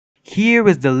Here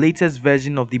is the latest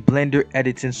version of the Blender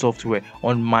editing software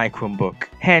on my Chromebook.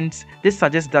 Hence, this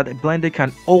suggests that Blender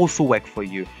can also work for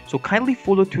you. So kindly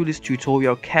follow through this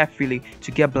tutorial carefully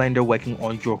to get Blender working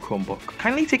on your Chromebook.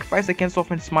 Kindly take 5 seconds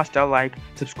off and smash that like,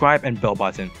 subscribe and bell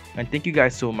button. And thank you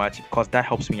guys so much because that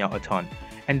helps me out a ton.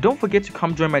 And don't forget to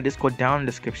come join my Discord down in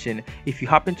the description if you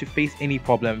happen to face any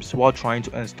problems while trying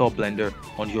to install Blender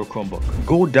on your Chromebook.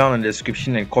 Go down in the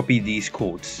description and copy these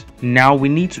codes. Now we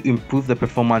need to improve the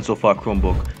performance of our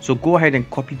Chromebook. So go ahead and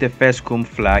copy the first Chrome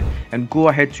flag and go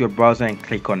ahead to your browser and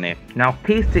click on it. Now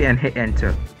paste it and hit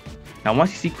enter. Now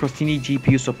once you see Crostini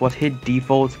GPU support, hit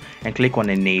default and click on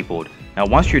enabled. Now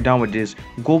once you're done with this,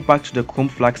 go back to the Chrome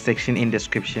flag section in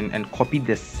description and copy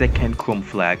the second Chrome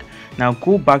flag. Now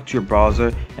go back to your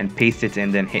browser and paste it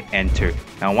and then hit enter.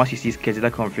 Now once you see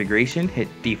scheduler configuration, hit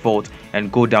default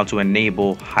and go down to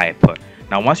enable hyper.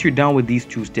 Now once you're done with these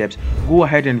 2 steps, go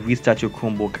ahead and restart your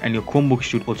Chromebook and your Chromebook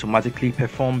should automatically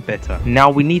perform better. Now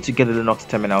we need to get a Linux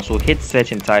terminal, so hit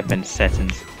search and type in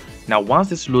settings. Now once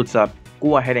this loads up,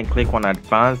 go ahead and click on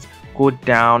advanced, go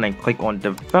down and click on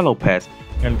developers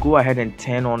and go ahead and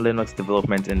turn on Linux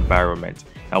development environment.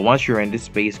 Now once you're in this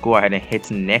space, go ahead and hit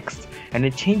next and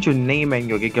then change your name and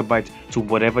your gigabyte to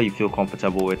whatever you feel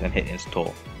comfortable with and hit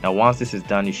install. Now once this is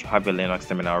done, you should have your Linux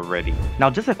terminal ready. Now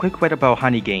just a quick word about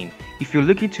HoneyGain. If you're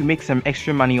looking to make some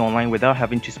extra money online without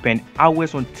having to spend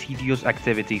hours on tedious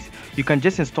activities, you can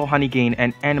just install HoneyGain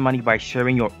and earn money by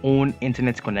sharing your own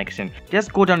internet connection.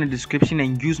 Just go down in the description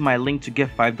and use my link to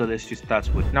get $5 to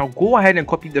start with. Now go ahead and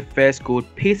copy the first code,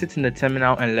 paste it in the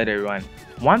terminal and let it run.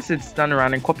 Once it's done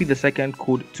running, copy the second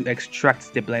code to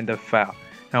extract the Blender file.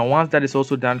 Now once that is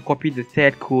also done, copy the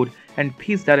third code and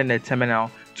paste that in the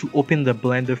terminal to open the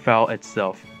Blender file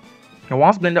itself. Now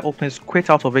once Blender opens, quit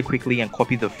out of it quickly and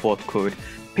copy the fourth code.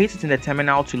 Paste it in the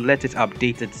terminal to let it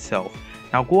update itself.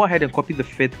 Now go ahead and copy the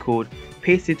fifth code,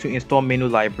 paste it to install menu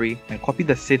library and copy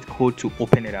the sixth code to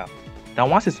open it up. Now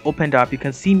once it's opened up, you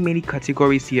can see many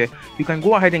categories here. You can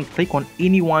go ahead and click on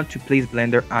any one to place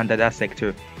Blender under that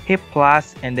sector. Hit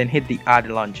plus and then hit the add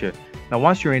launcher. Now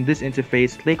once you're in this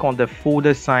interface, click on the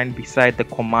folder sign beside the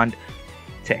command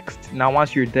text. Now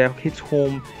once you're there, hit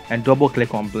home and double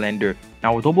click on Blender.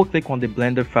 Now double click on the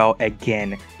Blender file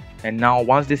again. And now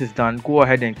once this is done, go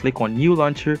ahead and click on new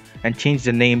launcher and change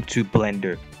the name to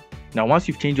Blender. Now once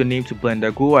you've changed your name to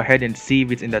Blender, go ahead and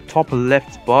save it in the top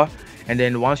left bar. And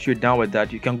then once you're done with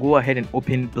that, you can go ahead and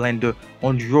open Blender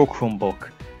on your Chromebook.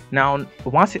 Now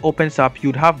once it opens up,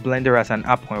 you'd have Blender as an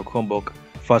app on your Chromebook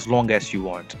for as long as you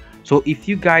want. So if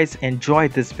you guys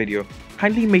enjoyed this video,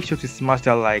 kindly make sure to smash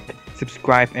that like,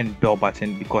 subscribe and bell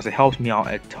button because it helps me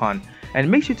out a ton. And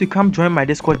make sure to come join my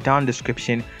Discord down in the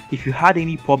description if you had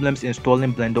any problems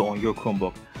installing Blender on your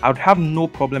Chromebook. I would have no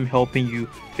problem helping you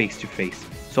face to face.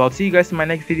 So I'll see you guys in my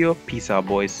next video. Peace out,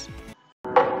 boys.